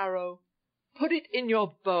perfect arrow, put it in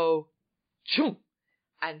your bow, choom,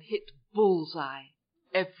 and hit bullseye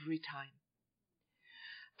every time.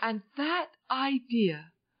 And that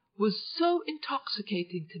idea was so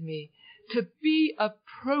intoxicating to me, to be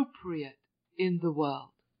appropriate in the world.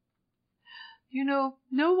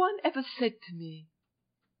 No one ever said to me,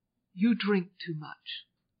 you drink too much.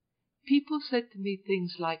 People said to me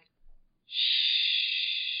things like, shh,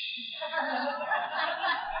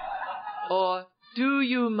 or do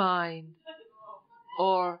you mind?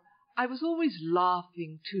 Or I was always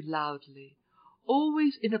laughing too loudly,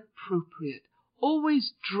 always inappropriate,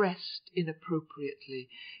 always dressed inappropriately.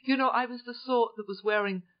 You know, I was the sort that was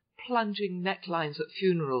wearing plunging necklines at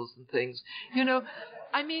funerals and things. You know,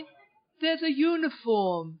 I mean, there's a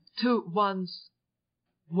uniform to one's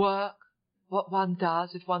work, what one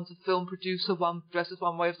does. If one's a film producer, one dresses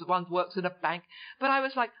one way, if one works in a bank. But I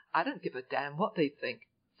was like, I don't give a damn what they think.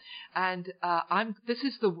 And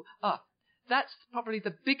that's probably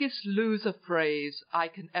the biggest loser phrase I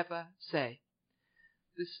can ever say.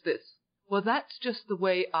 This. Well, that's just the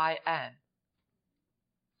way I am.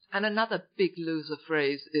 And another big loser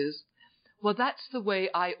phrase is, well, that's the way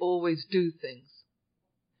I always do things.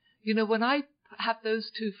 You know, when I have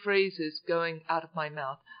those two phrases going out of my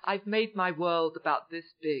mouth, I've made my world about this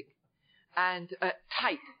big and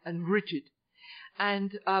tight and rigid.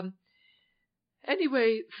 And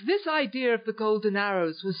anyway, this idea of the golden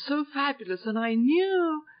arrows was so fabulous, and I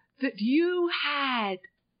knew that you had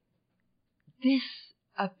this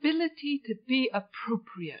ability to be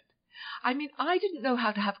appropriate. I mean, I didn't know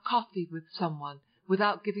how to have coffee with someone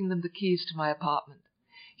without giving them the keys to my apartment.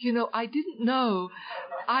 You know, I didn't know.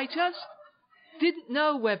 I just didn't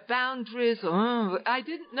know where boundaries, I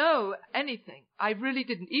didn't know anything. I really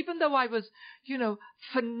didn't. Even though I was, you know,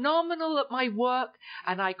 phenomenal at my work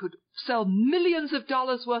and I could sell millions of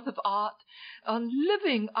dollars worth of art, on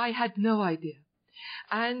living, I had no idea.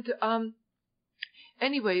 And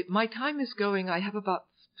anyway, my time is going. I have about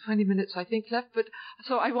 20 minutes, I think, left, but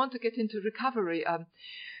so I want to get into recovery.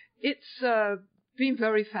 It's been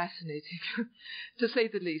very fascinating, to say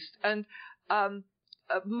the least. And I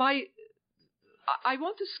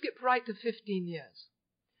want to skip right to 15 years.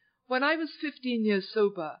 When I was 15 years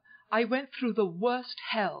sober, I went through the worst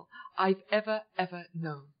hell I've ever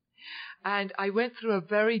known. And I went through a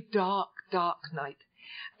very dark, dark night.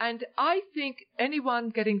 And I think anyone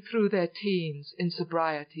getting through their teens in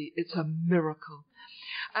sobriety, it's a miracle.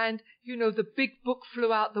 And, you know, the big book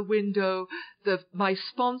flew out the window. My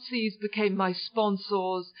sponsees became my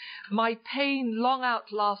sponsors. My pain long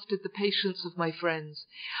outlasted the patience of my friends.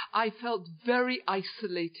 I felt very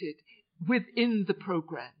isolated within the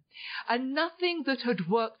program. And nothing that had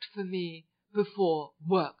worked for me before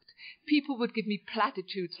worked. People would give me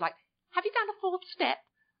platitudes like, have you done a fourth step?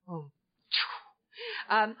 Oh.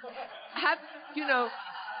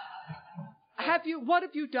 What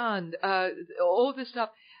have you done? All this stuff.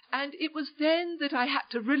 And it was then that I had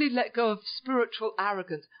to really let go of spiritual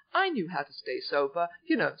arrogance. I knew how to stay sober,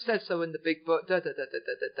 you know, says so in the big book,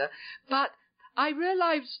 But I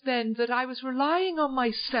realized then that I was relying on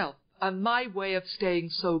myself and my way of staying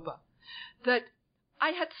sober. That I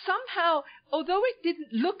had somehow, although it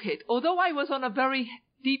didn't look it, although I was on a very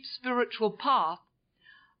deep spiritual path,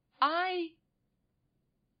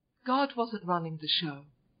 God wasn't running the show.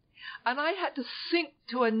 And I had to sink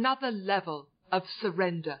to another level of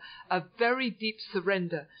surrender, a very deep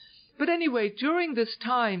surrender. But anyway, during this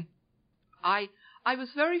time, I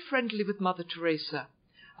was very friendly with Mother Teresa.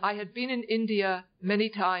 I had been in India many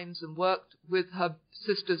times and worked with her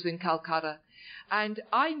sisters in Calcutta. And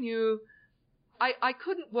I knew I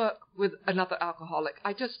couldn't work with another alcoholic.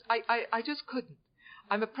 I just couldn't.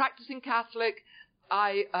 I'm a practicing Catholic.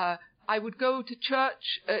 I would go to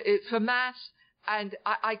church for Mass, and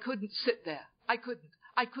I couldn't sit there. I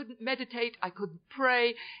couldn't meditate. I couldn't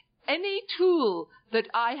pray. Any tool that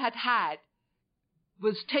I had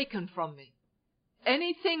was taken from me.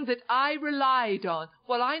 Anything that I relied on,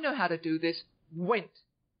 well, I know how to do this, went.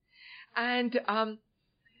 And,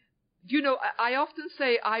 you know, I often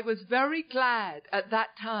say I was very glad at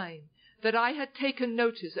that time that I had taken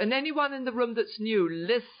notice. And anyone in the room that's new,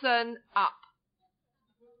 listen up.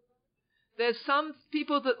 There's some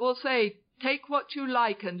people that will say, take what you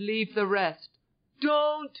like and leave the rest.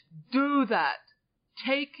 Don't do that.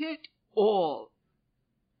 Take it all.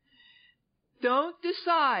 Don't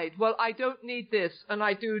decide, well, I don't need this and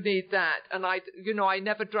I do need that. And I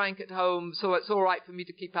never drank at home, so it's all right for me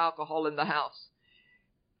to keep alcohol in the house.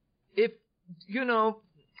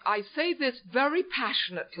 I say this very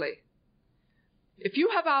passionately. If you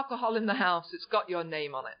have alcohol in the house, it's got your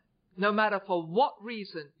name on it. No matter for what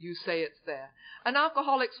reason you say it's there. And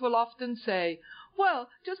alcoholics will often say, well,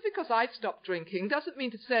 just because I've stopped drinking doesn't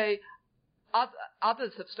mean to say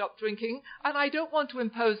others have stopped drinking, and I don't want to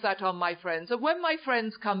impose that on my friends. And when my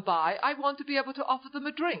friends come by, I want to be able to offer them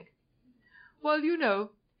a drink. Well, you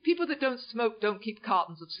know, people that don't smoke don't keep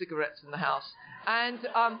cartons of cigarettes in the house. And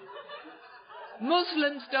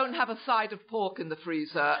Muslims don't have a side of pork in the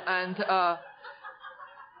freezer, and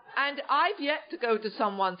I've yet to go to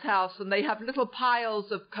someone's house and they have little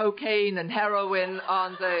piles of cocaine and heroin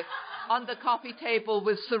on the coffee table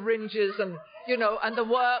with syringes and, and the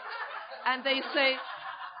works, and they say,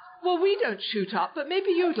 well, we don't shoot up, but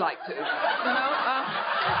maybe you'd like to,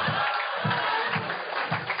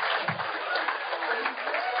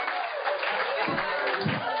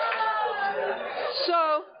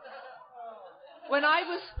 So, when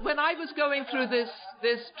I was going through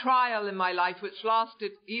this trial in my life, which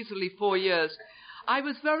lasted easily 4 years, I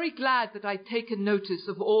was very glad that I'd taken notice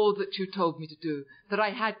of all that you told me to do, that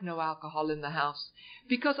I had no alcohol in the house.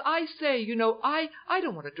 Because I say, I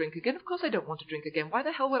don't want to drink again. Of course I don't want to drink again. Why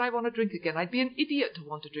the hell would I want to drink again? I'd be an idiot to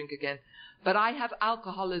want to drink again. But I have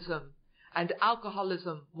alcoholism, and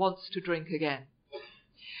alcoholism wants to drink again.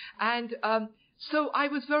 And so I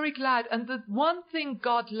was very glad. And the one thing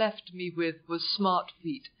God left me with was smart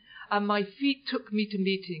feet. And my feet took me to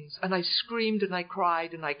meetings, and I screamed and I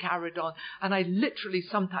cried and I carried on, and I literally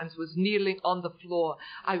sometimes was kneeling on the floor.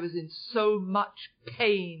 I was in so much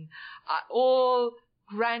pain. All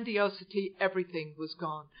grandiosity, everything was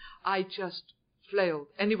gone. I just flailed.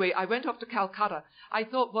 Anyway, I went off to Calcutta. I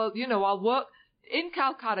thought, well, I'll work. In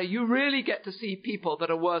Calcutta, you really get to see people that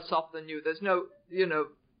are worse off than you. There's no,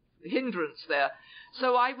 hindrance there.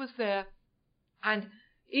 So I was there, and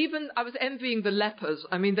even I was envying the lepers.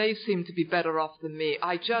 I mean, they seemed to be better off than me.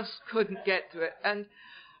 I just couldn't get to it. And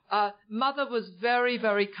Mother was very,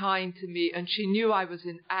 very kind to me, and she knew I was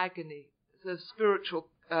in agony. It's a spiritual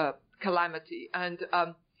calamity. And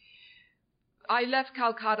I left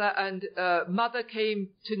Calcutta, and Mother came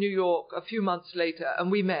to New York a few months later, and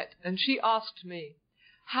we met. And she asked me,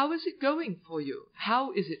 how is it going for you?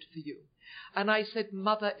 How is it for you? And I said,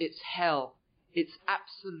 Mother, it's hell. It's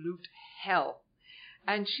absolute hell.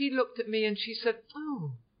 And she looked at me and she said,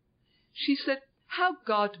 oh. She said, how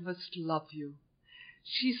God must love you.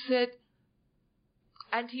 She said,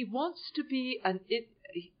 and he wants to be an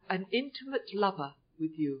intimate lover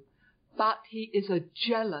with you, but he is a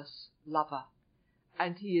jealous lover,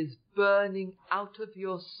 and he is burning out of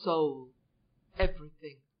your soul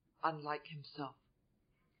everything unlike himself.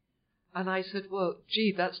 And I said, well,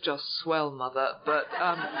 gee, that's just swell, Mother, but,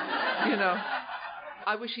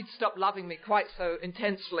 I wish he'd stop loving me quite so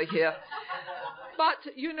intensely here.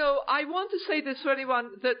 But, I want to say this for anyone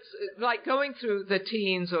that's like going through the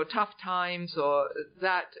teens or tough times or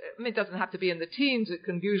that. I mean, it doesn't have to be in the teens. It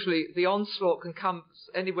can usually, the onslaught can come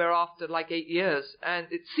anywhere after like 8 years. And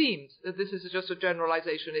it seems, this is just a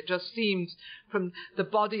generalization, it just seems from the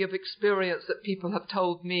body of experience that people have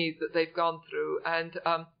told me that they've gone through. And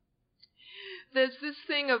there's this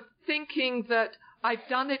thing of thinking that I've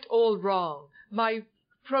done it all wrong. My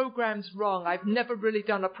program's wrong. I've never really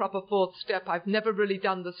done a proper fourth step. I've never really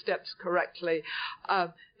done the steps correctly.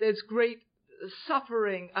 There's great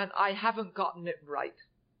suffering, and I haven't gotten it right.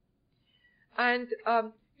 And,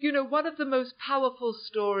 one of the most powerful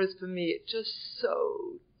stories for me, it just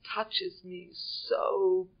so touches me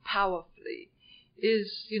so powerfully,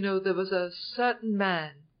 is, there was a certain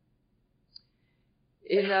man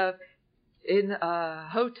in a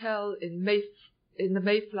hotel in the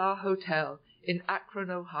Mayflower Hotel in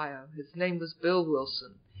Akron, Ohio. His name was Bill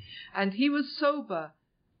Wilson. And he was sober,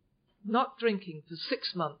 not drinking, for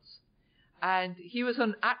 6 months. And he was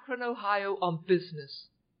in Akron, Ohio on business.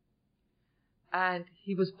 And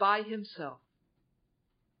he was by himself.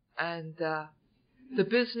 And the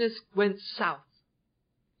business went south.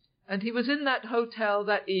 And he was in that hotel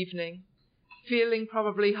that evening, feeling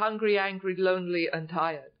probably hungry, angry, lonely, and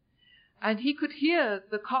tired. And he could hear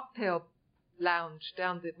the cocktail lounge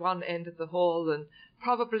down the one end of the hall, and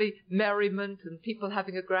probably merriment and people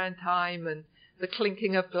having a grand time and the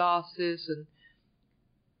clinking of glasses.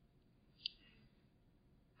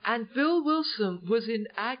 And Bill Wilson was in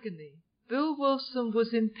agony. Bill Wilson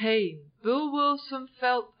was in pain. Bill Wilson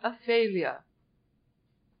felt a failure.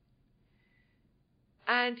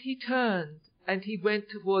 And he turned and he went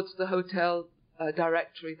towards the hotel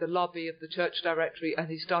directory, the lobby of the church directory, and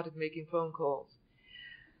he started making phone calls.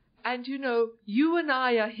 And you and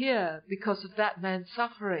I are here because of that man's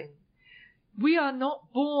suffering. We are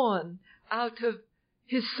not born out of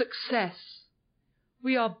his success.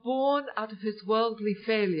 We are born out of his worldly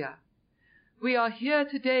failure. We are here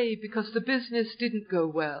today because the business didn't go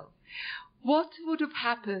well. What would have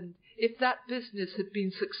happened if that business had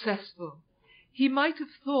been successful? He might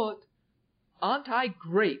have thought, aren't I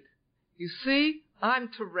great? You see, I'm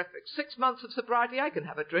terrific. 6 months of sobriety, I can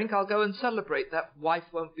have a drink. I'll go and celebrate. That wife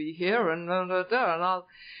won't be here, and I'll...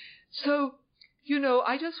 So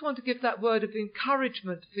I just want to give that word of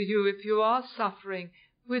encouragement for you if you are suffering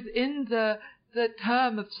within the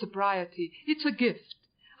term of sobriety. It's a gift.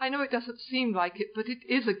 I know it doesn't seem like it, but it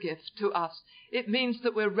is a gift to us. It means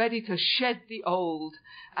that we're ready to shed the old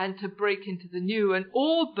and to break into the new. And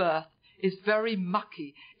all birth is very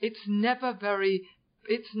mucky. It's never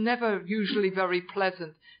usually very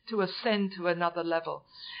pleasant to ascend to another level.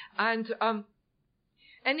 And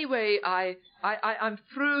anyway, I'm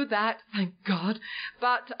through that, thank God.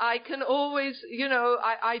 But I can always,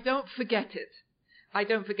 I don't forget it. I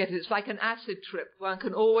don't forget it. It's like an acid trip. One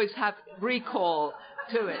can always have recall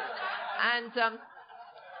to it. And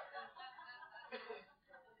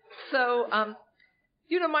so,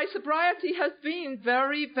 my sobriety has been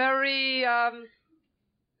very, very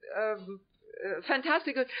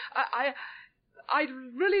fantastic. I'd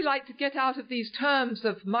really like to get out of these terms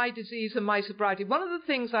of my disease and my sobriety. One of the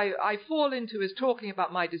things I fall into is talking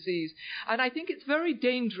about my disease, and I think it's very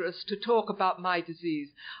dangerous to talk about my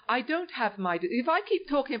disease. I don't have my disease. If I keep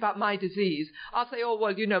talking about my disease, I'll say, oh,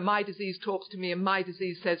 well, my disease talks to me, and my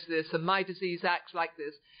disease says this, and my disease acts like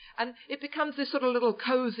this. And it becomes this sort of little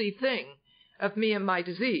cozy thing of me and my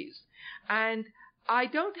disease. And and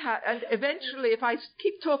eventually, if I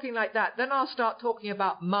keep talking like that, then I'll start talking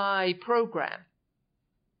about my program.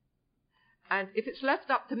 And if it's left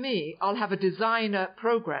up to me, I'll have a designer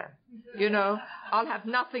program. I'll have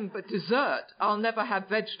nothing but dessert. I'll never have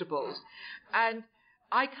vegetables. And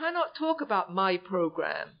I cannot talk about my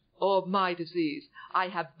program or my disease. I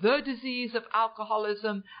have the disease of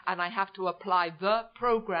alcoholism, and I have to apply the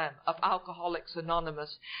program of Alcoholics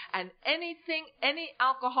Anonymous. And anything any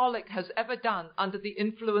alcoholic has ever done under the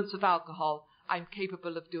influence of alcohol, I'm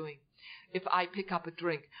capable of doing. If I pick up a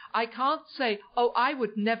drink, I can't say, oh, I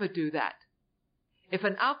would never do that. If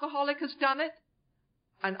an alcoholic has done it,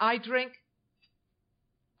 and I drink,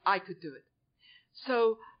 I could do it.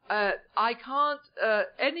 So I can't,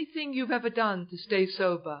 anything you've ever done to stay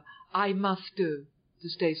sober, I must do to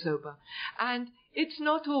stay sober. And it's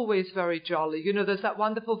not always very jolly. There's that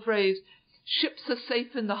wonderful phrase, ships are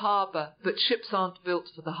safe in the harbor, but ships aren't built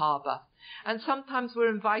for the harbor. And sometimes we're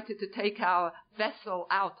invited to take our vessel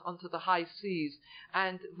out onto the high seas,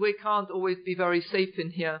 and we can't always be very safe in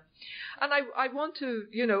here. And I want to,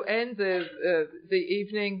 end the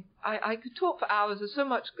evening. I could talk for hours. There's so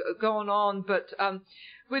much going on, but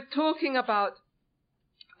we're talking about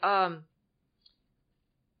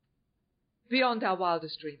beyond our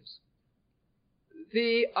wildest dreams.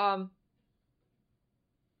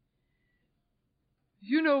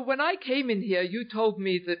 When I came in here, you told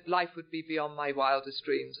me that life would be beyond my wildest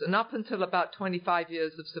dreams. And up until about 25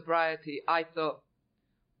 years of sobriety, I thought,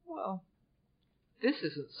 well, this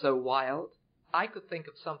isn't so wild. I could think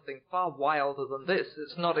of something far wilder than this.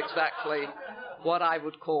 It's not exactly what I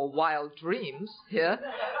would call wild dreams here.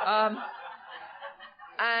 I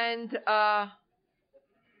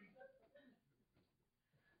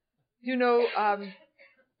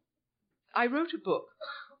wrote a book.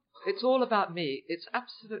 It's all about me. It's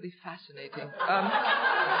absolutely fascinating.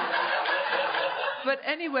 But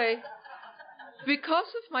anyway,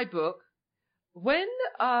 because of my book, when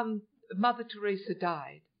Mother Teresa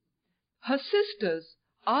died, her sisters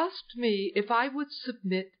asked me if I would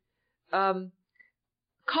submit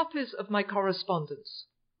copies of my correspondence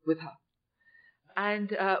with her and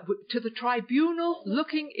to the tribunal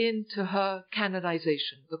looking into her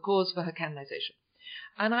canonization, the cause for her canonization.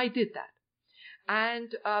 And I did that.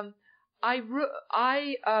 And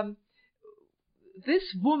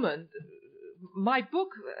this woman, my book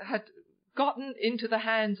had gotten into the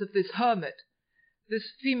hands of this hermit,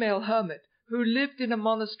 this female hermit, who lived in a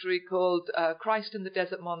monastery called Christ in the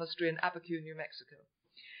Desert Monastery in Abiquiu, New Mexico.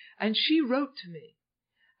 And she wrote to me,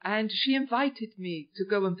 and she invited me to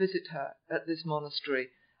go and visit her at this monastery.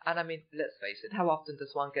 And I mean, let's face it, how often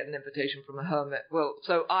does one get an invitation from a hermit? Well,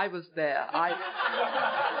 so I was there.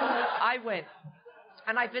 I went.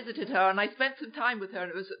 And I visited her, and I spent some time with her, and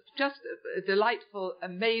it was just a delightful,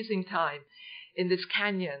 amazing time in this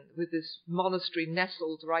canyon with this monastery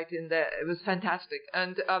nestled right in there. It was fantastic.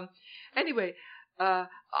 And anyway,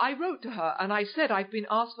 I wrote to her, and I said, I've been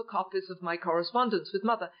asked for copies of my correspondence with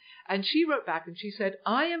Mother. And she wrote back, and she said,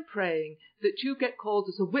 I am praying that you get called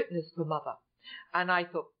as a witness for Mother. And I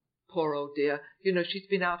thought, poor old dear, she's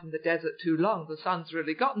been out in the desert too long. The sun's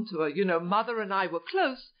really gotten to her. Mother and I were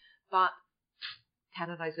close, but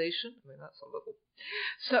canonization, I mean, that's a little.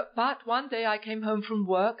 But one day I came home from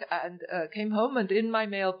work and in my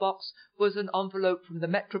mailbox was an envelope from the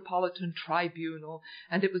Metropolitan Tribunal,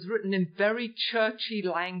 and it was written in very churchy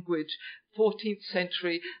language, 14th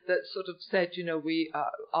century, that sort of said, we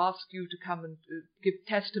ask you to come and give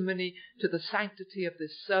testimony to the sanctity of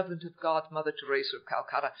this servant of God, Mother Teresa of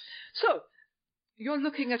Calcutta. So, you're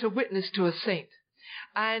looking at a witness to a saint.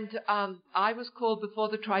 And I was called before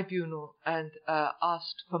the tribunal and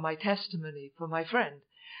asked for my testimony for my friend.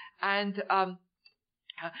 And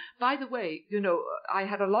by the way, I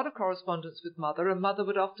had a lot of correspondence with Mother, and Mother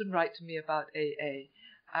would often write to me about AA.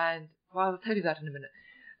 And, well, I'll tell you that in a minute.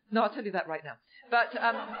 No, I'll tell you that right now. But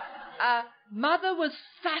Mother was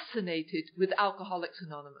fascinated with Alcoholics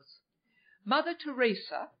Anonymous. Mother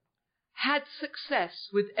Teresa had success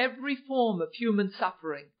with every form of human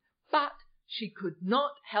suffering, but she could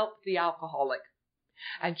not help the alcoholic.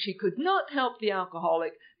 And she could not help the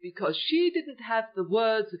alcoholic because she didn't have the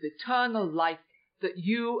words of eternal life that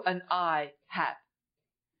you and I have.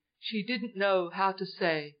 She didn't know how to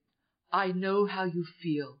say, I know how you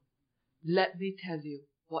feel. Let me tell you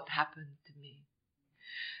what happened to me.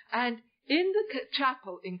 And in the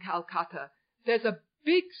chapel in Calcutta, there's a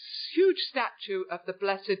big, huge statue of the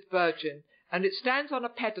Blessed Virgin, and it stands on a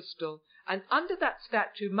pedestal, and under that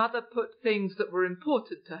statue, Mother put things that were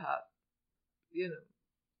important to her.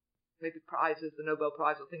 Maybe prizes, the Nobel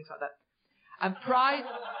Prize or things like that. And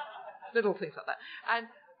little things like that. And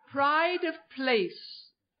pride of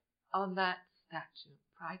place on that statue,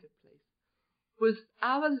 pride of place, was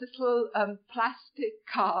our little plastic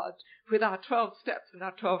card with our 12 steps and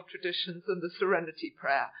our 12 traditions and the Serenity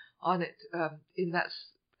Prayer on it in that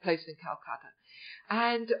place in Calcutta.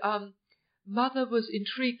 And Mother was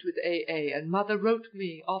intrigued with AA, and Mother wrote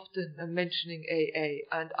me often mentioning AA,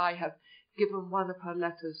 and I have given one of her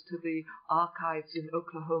letters to the archives in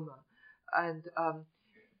Oklahoma. And,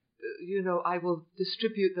 I will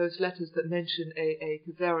distribute those letters that mention AA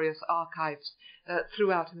to various archives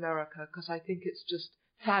throughout America, because I think it's just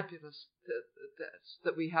fabulous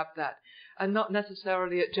that we have that. And not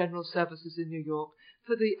necessarily at general services in New York,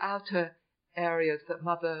 for the outer areas that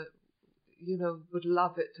Mother, would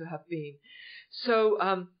love it to have been. So,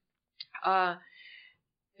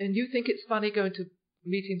 and you think it's funny going to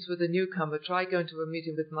meetings with a newcomer, try going to a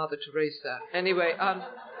meeting with Mother Teresa. Anyway,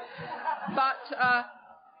 but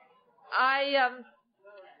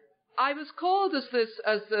I was called as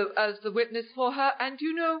the witness for her, and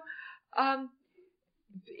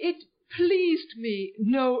it pleased me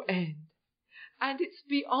no end, and it's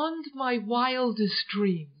beyond my wildest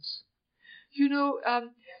dreams,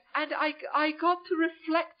 and I got to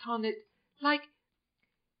reflect on it, like,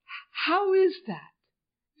 how is that?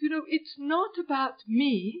 It's not about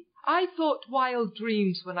me. I thought wild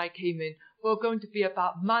dreams when I came in were going to be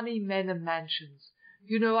about money, men, and mansions.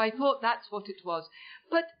 I thought that's what it was.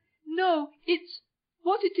 But no, it's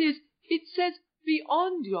what it is. It says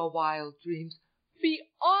beyond your wild dreams,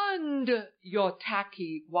 beyond your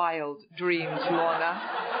tacky wild dreams, Lorna,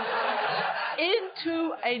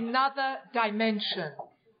 into another dimension.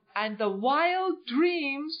 And the wild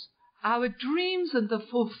dreams, our dreams and the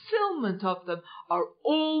fulfillment of them, are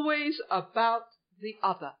always about the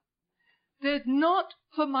other. They're not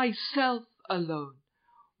for myself alone.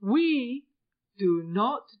 We do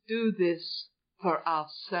not do this for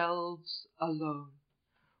ourselves alone.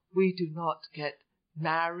 We do not get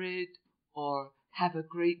married or have a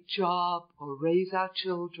great job or raise our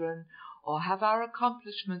children or have our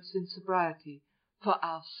accomplishments in sobriety for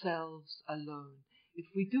ourselves alone. If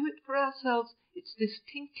we do it for ourselves, it's this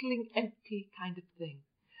tinkling, empty kind of thing.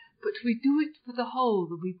 But we do it for the whole,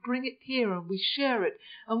 and we bring it here, and we share it,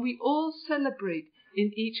 and we all celebrate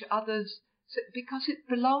in each other's, because it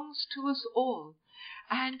belongs to us all.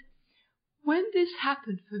 And when this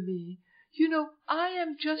happened for me, I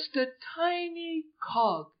am just a tiny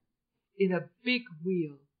cog in a big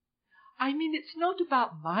wheel. I mean, it's not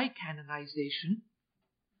about my canonization,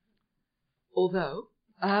 although,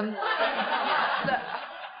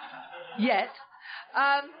 yet,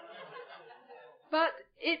 but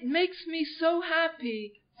it makes me so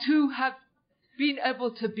happy to have been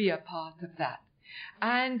able to be a part of that.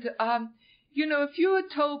 And, if you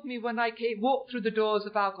had told me when I walked through the doors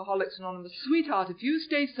of Alcoholics Anonymous, sweetheart, if you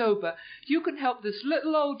stay sober, you can help this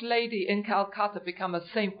little old lady in Calcutta become a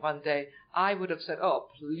saint one day, I would have said, oh,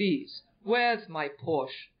 please, where's my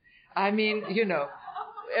Porsche? I mean,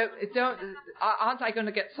 aren't I going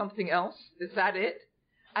to get something else? Is that it?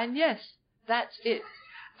 And yes, that's it.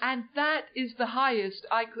 And that is the highest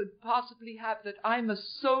I could possibly have, that I'm a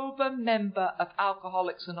sober member of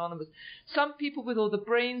Alcoholics Anonymous. Some people with all the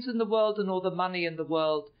brains in the world and all the money in the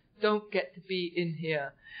world don't get to be in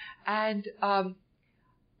here. And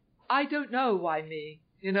I don't know why me,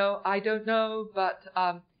 I don't know, but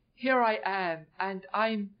here I am, and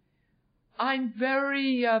I'm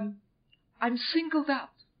very, I'm singled out.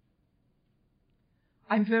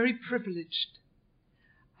 I'm very privileged,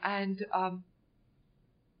 and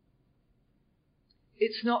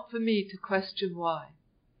it's not for me to question why.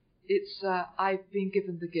 It's I've been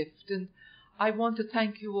given the gift, and I want to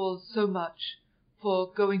thank you all so much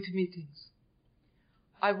for going to meetings.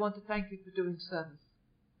 I want to thank you for doing service.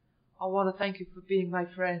 I want to thank you for being my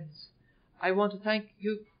friends. I want to thank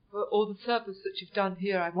you for all the service that you've done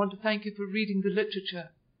here. I want to thank you for reading the literature,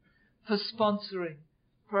 for sponsoring,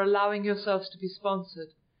 for allowing yourselves to be sponsored,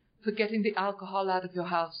 for getting the alcohol out of your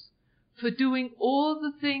house, for doing all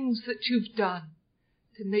the things that you've done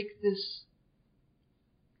to make this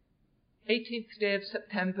 18th day of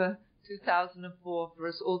September 2004 for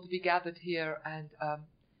us all to be gathered here. And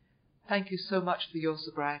thank you so much for your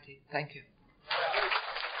sobriety. Thank you.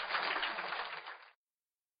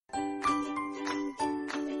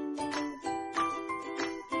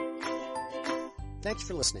 Thanks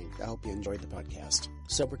for listening. I hope you enjoyed the podcast.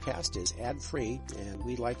 Sobercast is ad-free, and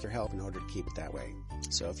we'd like your help in order to keep it that way.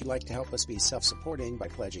 So if you'd like to help us be self-supporting by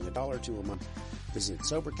pledging $1 or $2 a month, visit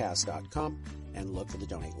Sobercast.com and look for the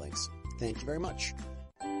donate links. Thank you very much.